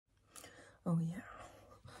Oh, yeah.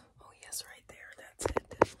 Oh, yes, right there. That's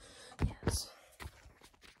it. Yes.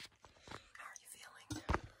 How are you feeling?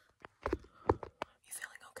 You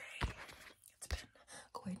feeling okay? It's been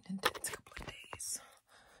quite an intense couple of days.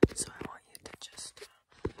 So I want you to just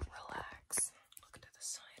relax. Look to the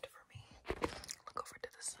side for me. Look over to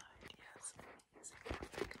the side. Yes. Yes,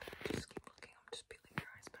 perfect. Just keep looking. I'm just peeling your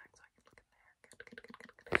eyes back so I can look in there. Good.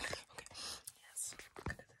 Okay. Yes.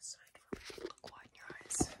 Look to this side for me. Look, widen your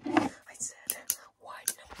eyes. I said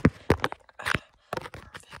widen.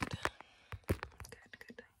 Perfect.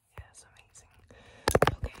 Good. Yes, amazing.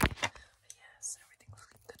 Okay. Yes, everything looks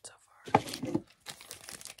good so far.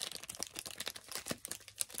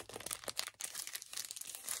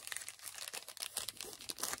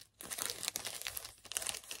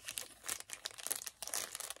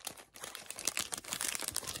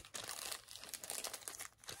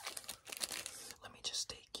 Let me just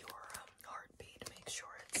take your heartbeat, make sure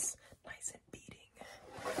it's nice and beating.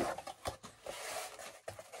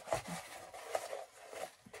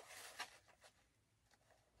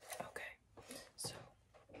 Okay, so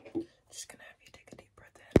just gonna have you take a deep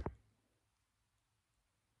breath in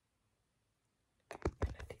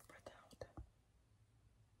and a deep breath out.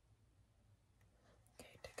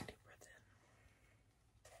 Okay, take a deep breath in.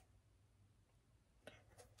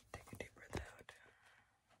 Take a deep breath out.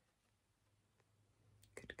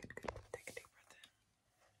 Good. Take a deep breath in.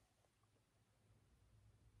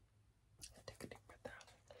 Take a deep breath out.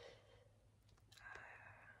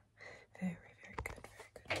 Very good.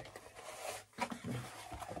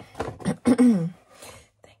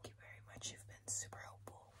 Thank you very much. You've been super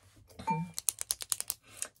helpful.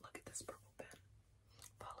 Look at this purple pen.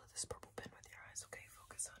 Follow this purple pen with your eyes, okay?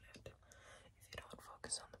 Focus on it. If you don't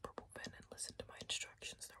focus on the purple pen and listen to my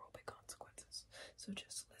instructions, there will be consequences. So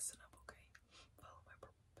just listen up, okay? Follow my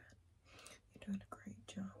purple pen. You're doing a great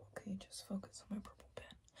job, okay? Just focus on my purple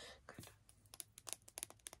pen. Good.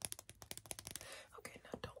 Okay,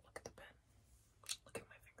 now don't look at the pen. Look at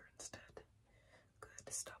my finger instead. Good.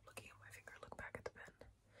 Stop looking at my finger. Look back at the pen.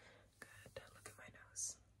 Good. Look at my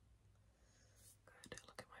nose. Good.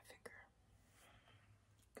 Look at my finger.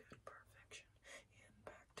 Good. Perfection. And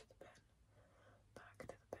back to the pen. Back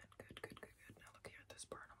to the pen. Good. Now look here at this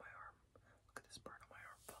burn on my arm. Look at this burn on my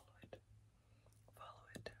arm. Follow it. Follow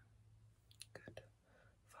it. Good.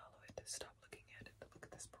 Follow it. Stop looking at it. Look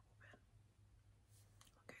at this purple pen.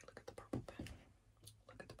 Okay, look at the purple pen.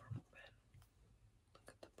 Look at the purple pen. Look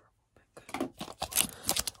at the purple pen. Good.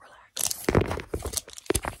 Relax.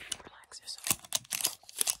 Relax yourself.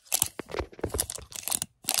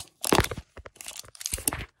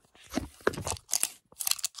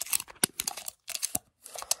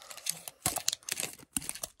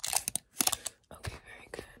 Okay, very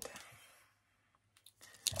good.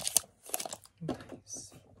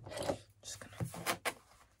 Nice. Just gonna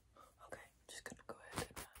go ahead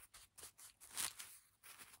and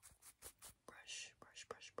brush you.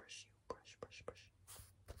 Brush.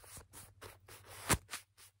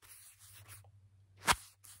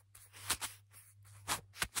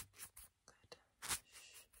 Good.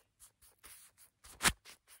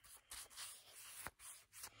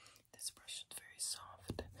 This brush is very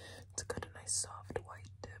soft. It's got a nice soft white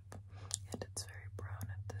tip, and it's very brown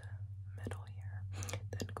at the middle here.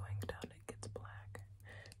 Then going down, it gets black.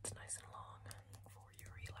 It's nice and long for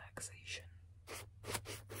your relaxation.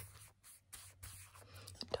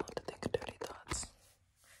 Don't think dirty thoughts.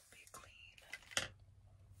 Be clean.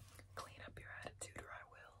 Clean up your attitude, or I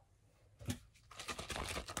will.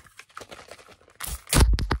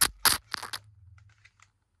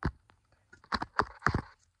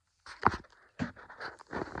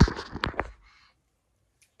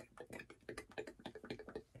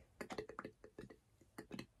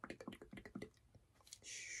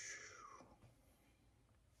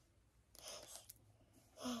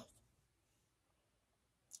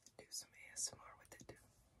 Do some ASMR with it too.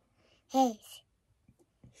 Hey.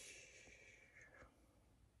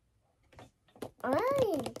 Hey.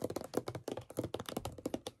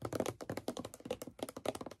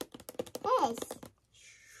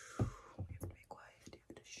 You have to be quiet. You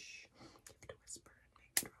have to shh. You have to whisper and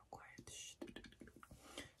make it real quiet. Shh.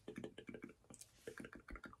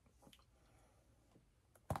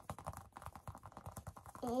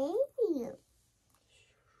 Hey.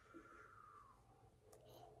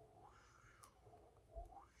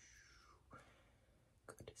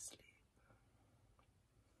 Go to sleep.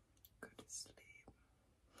 Go to sleep.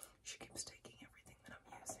 She keeps taking everything that I'm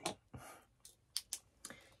using.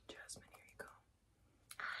 Jasmine, here you go.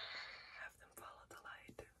 Have them follow the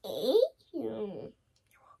light. Hey.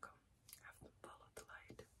 You're welcome. Have them follow the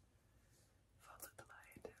light. Follow the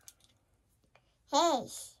light.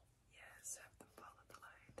 Yes. Yes, have them follow the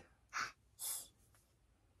light.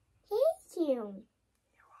 Thank you.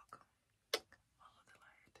 You're welcome. Follow the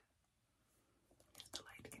light. If the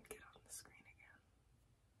light can get on the screen again.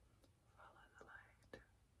 Follow the light.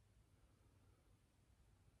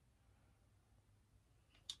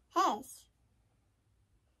 Yes.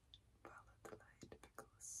 Follow the light,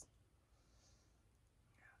 Pickles.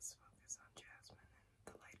 Yes, focus on Jasmine and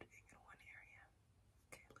the light being in one area.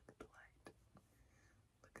 Okay, look at the light.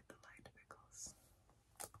 Look at the light, Pickles.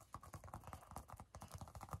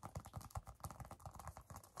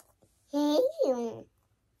 Thank you.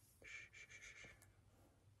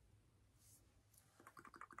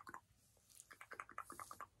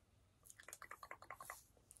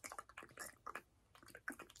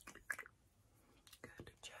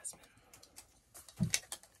 Good, Jasmine.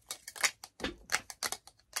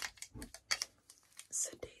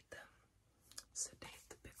 Sedate them. Sedate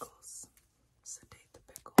the Pickles. Sedate the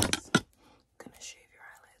Pickles. Gonna shave your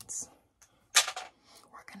eyelids.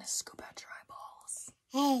 We're gonna scoop out your eyeballs.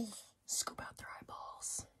 Hey. Scoop out their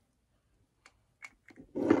eyeballs.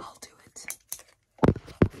 I'll do it.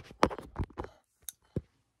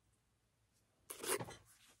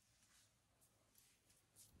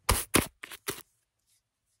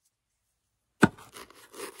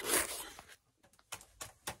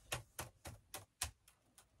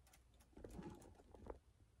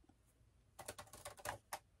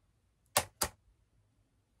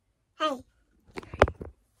 Hey.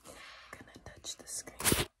 Gonna touch the screen.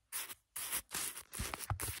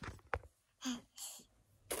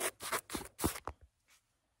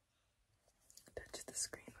 Touch the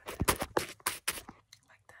screen with it.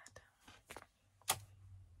 Like that.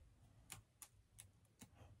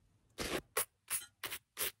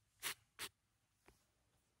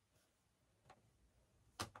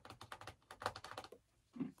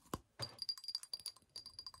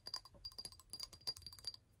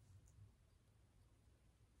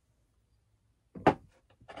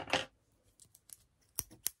 Daddy.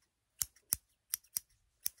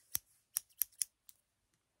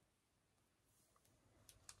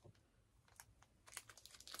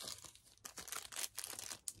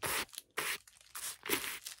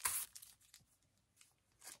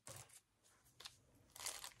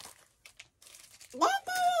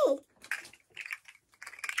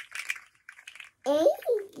 Thank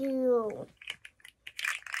you.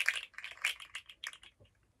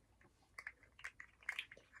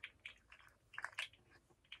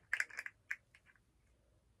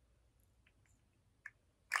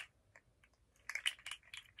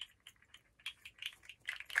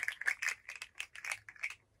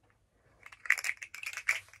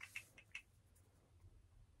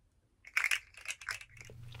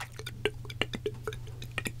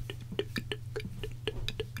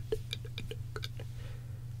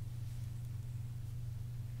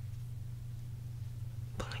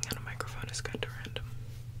 Pulling out a microphone is kind of random.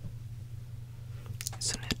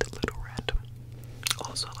 Isn't it a little random?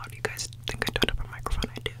 Also, a lot of you guys think I don't have a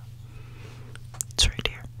microphone. I do. It's right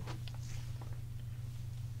here.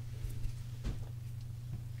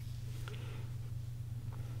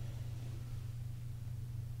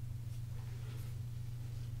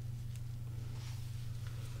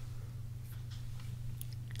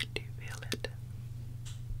 Do you feel it?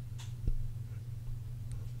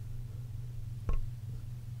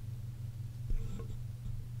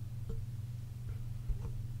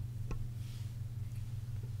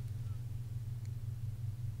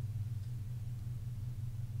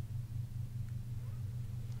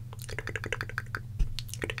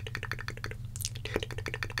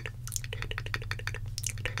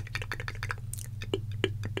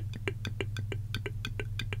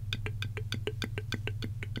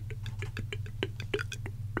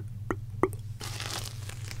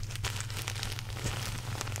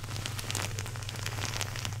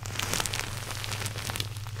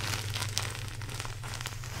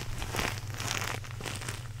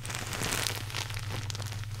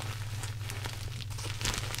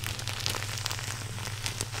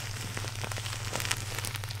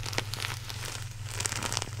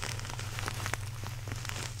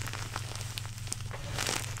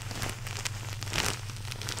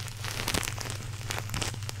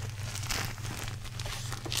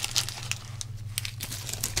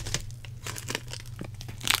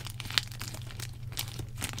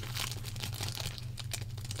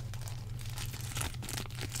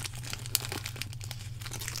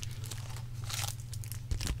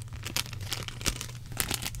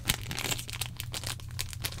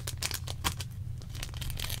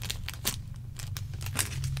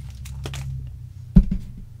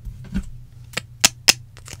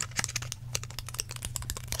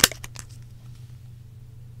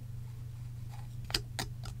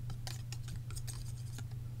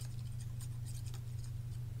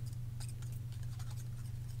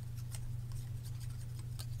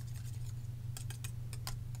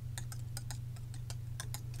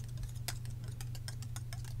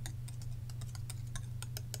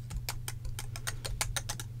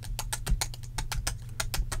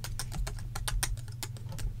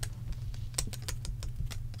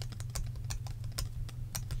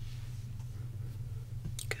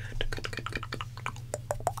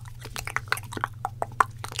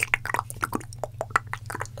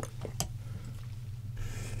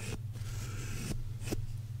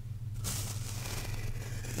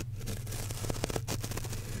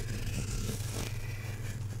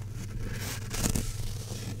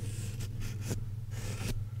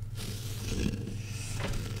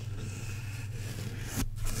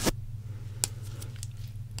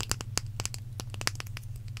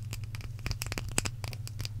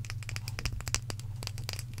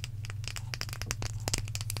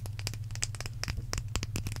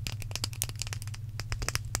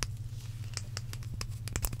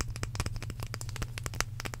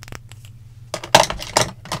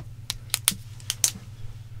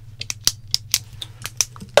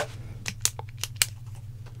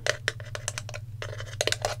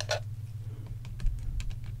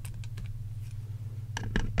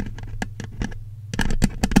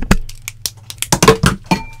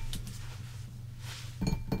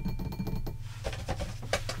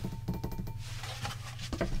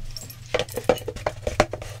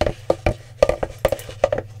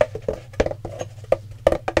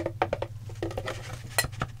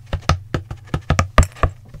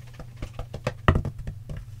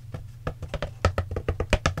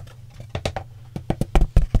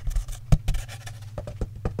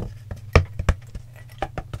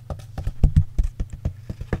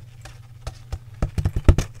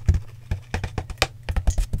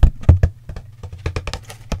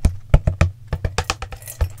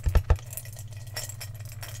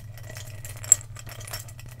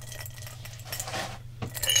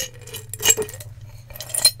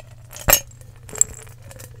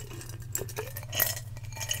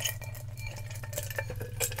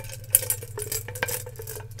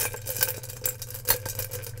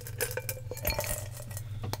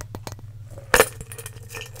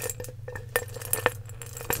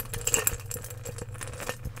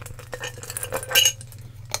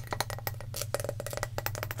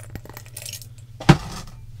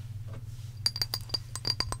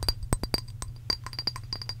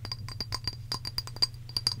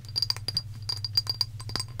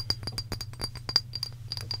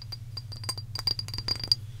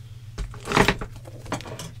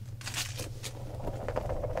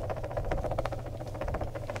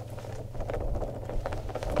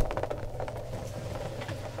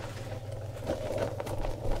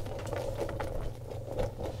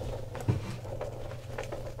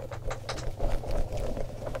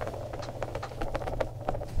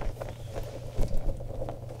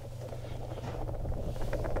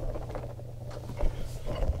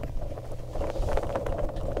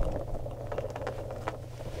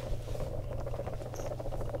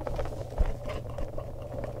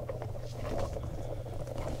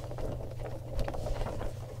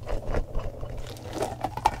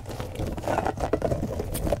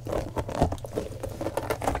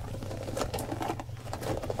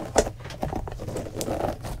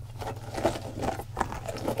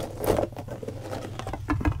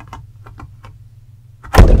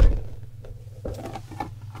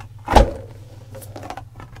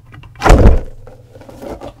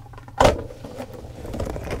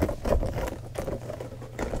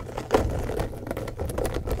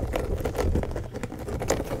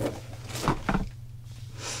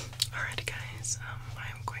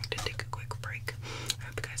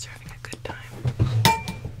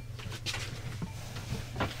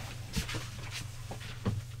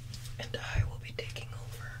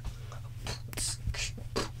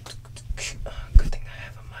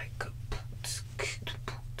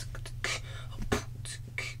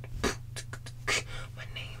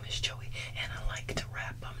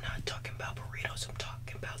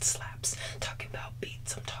 about slaps, talking about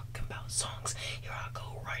beats, I'm talking about songs. Here I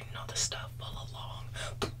go writing all the stuff all along.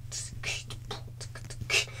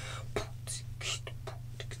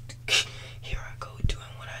 Here I go doing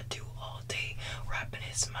what I do all day. Rapping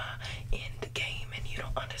is my end game, and you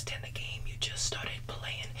don't understand the game you just started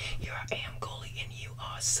playing. Here I am, goalie, and you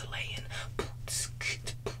are slaying.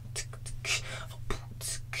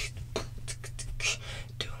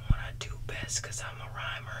 Doing what I do best, cause I'm a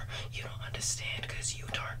rhymer. You don't understand, cause you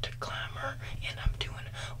aren't a climber. And I'm doing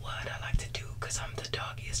what I like to do, cause I'm the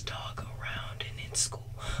doggiest dog around and in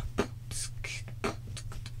school.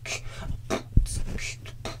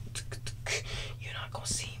 You're not gonna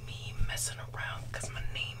see me messing around, cause my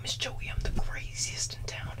name is Joey. I'm the craziest in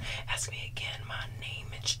town. Ask me again, my name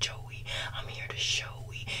is Joey. I'm here to show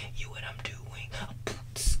you what I'm doing.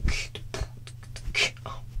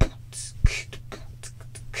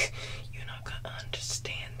 You're not gonna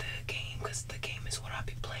understand the game, cause the game is what I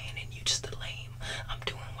be playing and you just a lame. I'm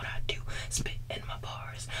doing what I do, spit in my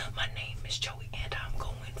bars. My name is Joey and I'm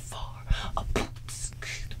going far.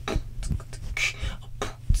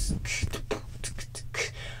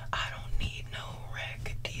 I don't need no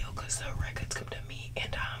record deal, cause the records come to me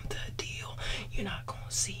and I'm the deal. You're not gonna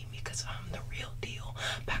see me, cause I'm the real deal.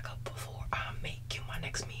 Back up before I make you my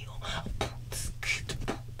next meal.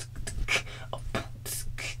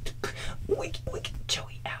 Wicked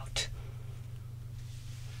Joey out.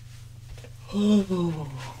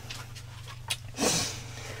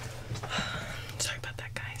 Sorry about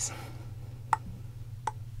that, guys.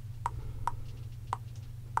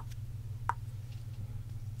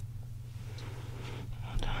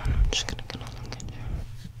 Hold on, I'm just gonna get a look at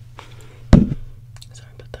you.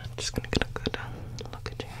 Sorry about that, I'm just gonna get a good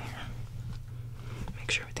look at you here.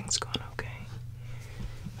 Make sure everything's going okay.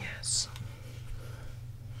 Yes.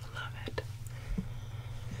 Love it.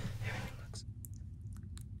 Everything looks.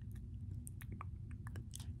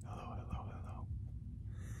 Hello.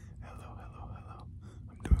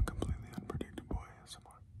 I'm doing completely unpredictable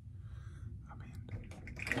ASMR. I mean,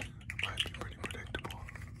 it might be pretty predictable.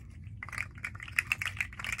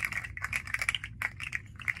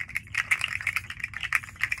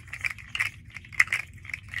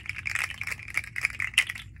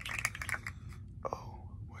 Oh,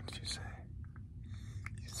 what did you say?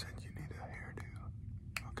 You said you need a hairdo.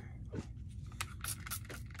 Okay.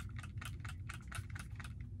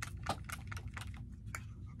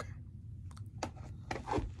 Okay.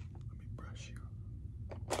 Let me brush you.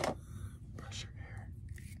 Brush your hair.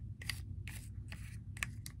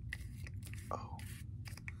 Oh.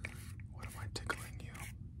 What am I tickling you?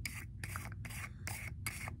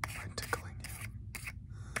 Am I tickling you?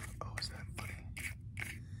 Oh, is that funny?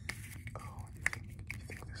 Oh, you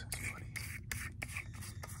think this is funny?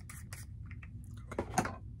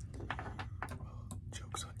 Okay. Well,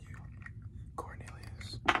 joke's on you,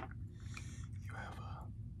 Cornelius. You have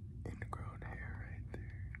ingrown hair right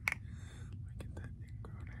there. Look at that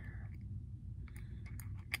ingrown hair.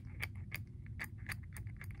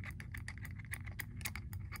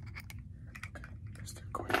 Okay, Mr.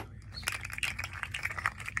 Cornelius.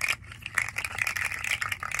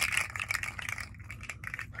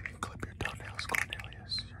 Let me clip your toenails,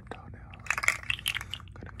 Cornelius. Your toenails.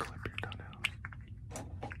 Gonna clip your toenails.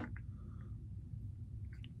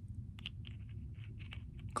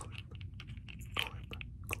 Clip.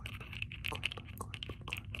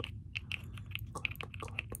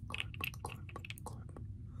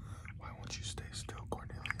 Why won't you stay still,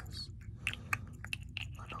 Cornelius?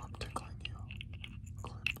 I know I'm tickling you.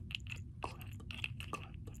 Clip.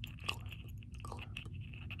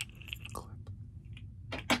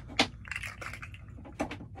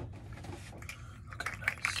 Okay,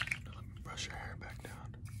 nice. Now let me brush your hair back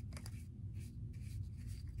down.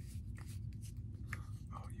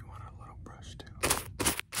 Oh, you want a little brush too?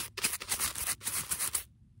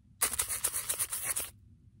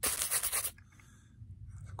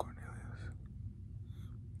 Cornelius.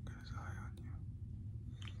 Got his eye on you.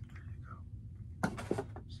 There you go.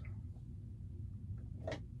 So.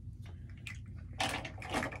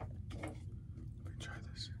 Let me try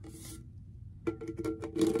this.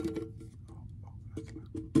 Oh, that's not.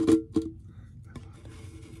 That's not it.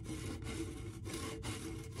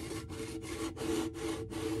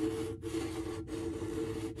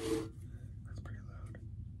 That's pretty loud.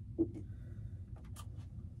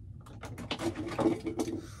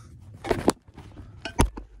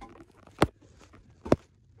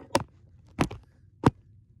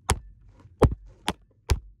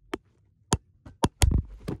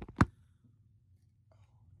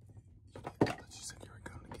 You said you were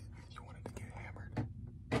going to get, you wanted to get hammered.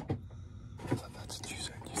 I thought that's what you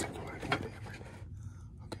said. You said you wanted to get hammered.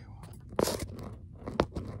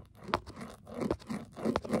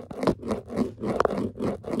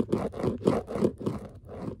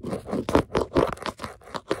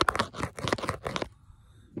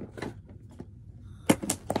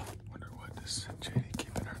 does JD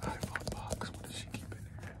keep in her iPhone box? What does she keep in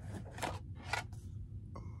here?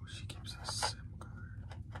 Oh, she keeps a SIM card.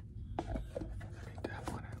 Let me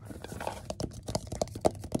tap on it. Let me tap on it.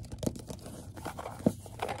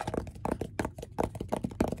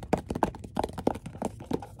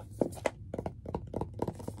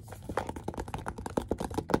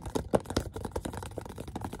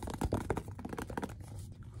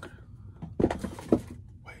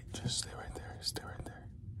 Wait, just stay right there. Stay right there.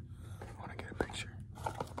 I want to get a picture.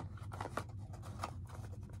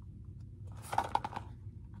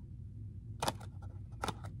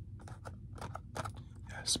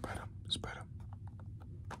 Yeah, spread them. Spread them.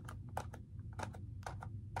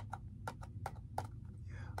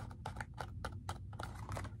 Yeah.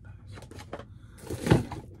 Nice.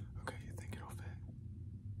 Okay, you think it'll fit?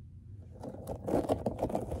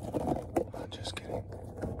 I'm just kidding.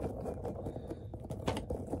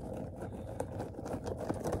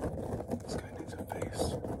 This guy needs a face.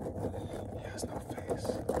 He has no face.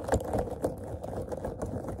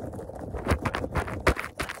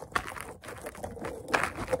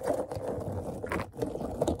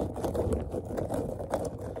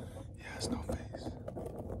 He has no face.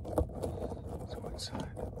 So what side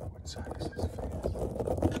is his face?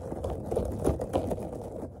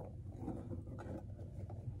 Okay.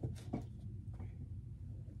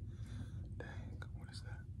 Dang, what is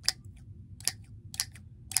that?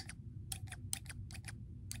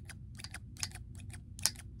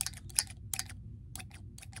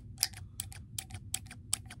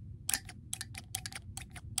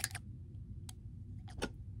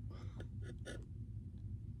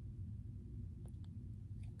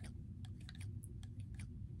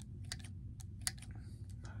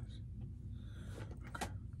 Nice. Okay.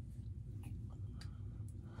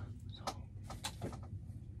 So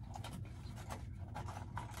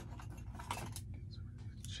get some of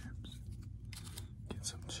these chips. Get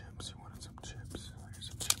some chips. You wanted some chips. Here's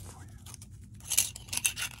a chip for you.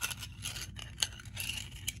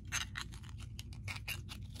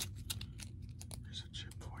 Here's a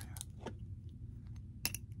chip for you.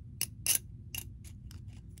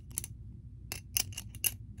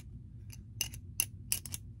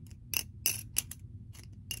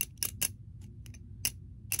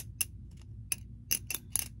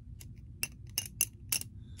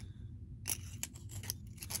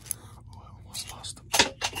 Oh, I almost lost them.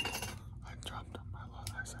 I dropped them.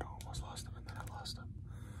 I said I almost lost them, and then I lost them.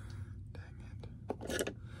 Dang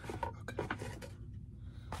it. Okay.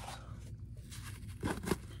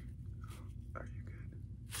 Are you good?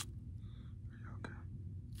 Are you okay?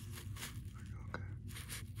 Are you okay?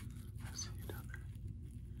 I see you down there.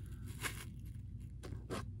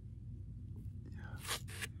 Yeah.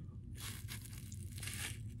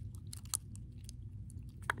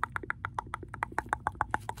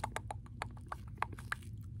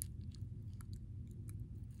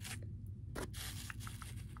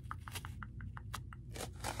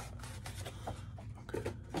 Okay.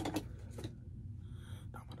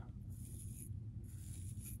 Now I'm gonna.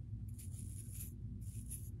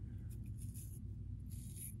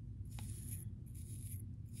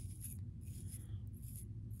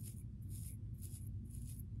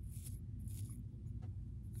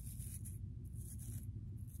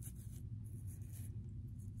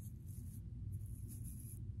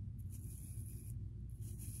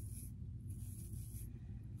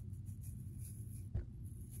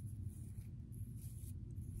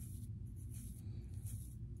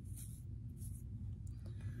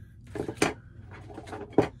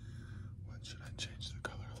 What should I change the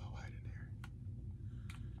color of the light in here?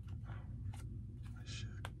 I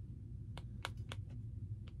should.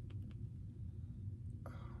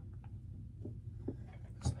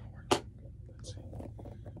 It's not working. Let's see. Oh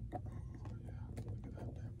yeah, look at that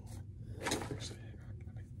bad boy. Actually, hang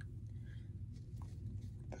on.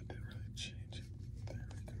 That didn't really change it. There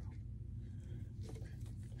we go. Okay,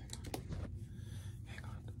 hang on.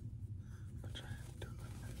 I'm gonna try and do it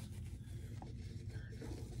like this. There we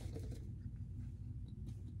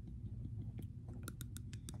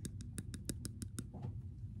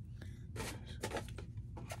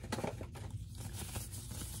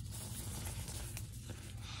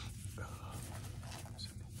go.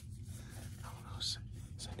 I don't know.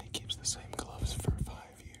 Cindy keeps the same gloves for 5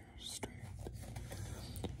 years straight.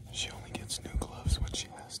 She only gets new gloves when she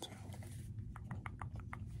has to.